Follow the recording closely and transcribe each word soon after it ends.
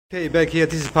Okay, back here.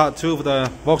 This is part 2 of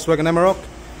the Volkswagen Amarok.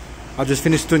 I just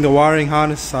finished doing the wiring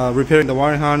harness, repairing the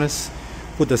wiring harness,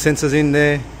 put the sensors in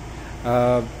there.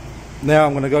 Now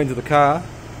I'm going to go into the car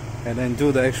and then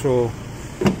do the actual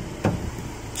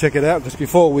check it out, because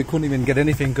before we couldn't even get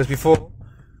anything, because before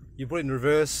you put it in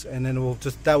reverse and then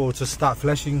that will just start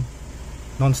flashing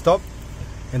non-stop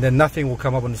and then nothing will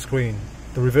come up on the screen.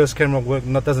 The reverse camera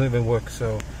doesn't even work,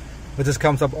 so it just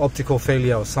comes up optical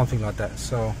failure or something like that.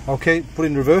 So okay, put it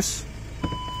in reverse.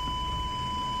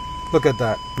 Look at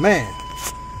that, man.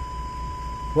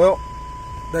 Well,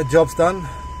 that job's done.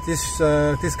 This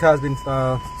car's been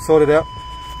sorted out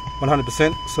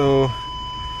 100%. So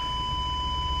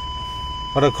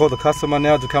I'm gonna call the customer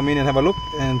now to come in and have a look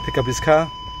and pick up his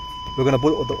car. We're gonna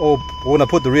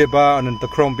put the rear bar and the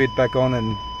chrome bit back on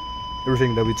and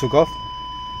everything that we took off,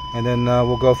 and then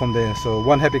we'll go from there. So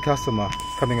one happy customer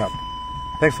coming up.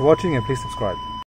 Thanks for watching and please subscribe.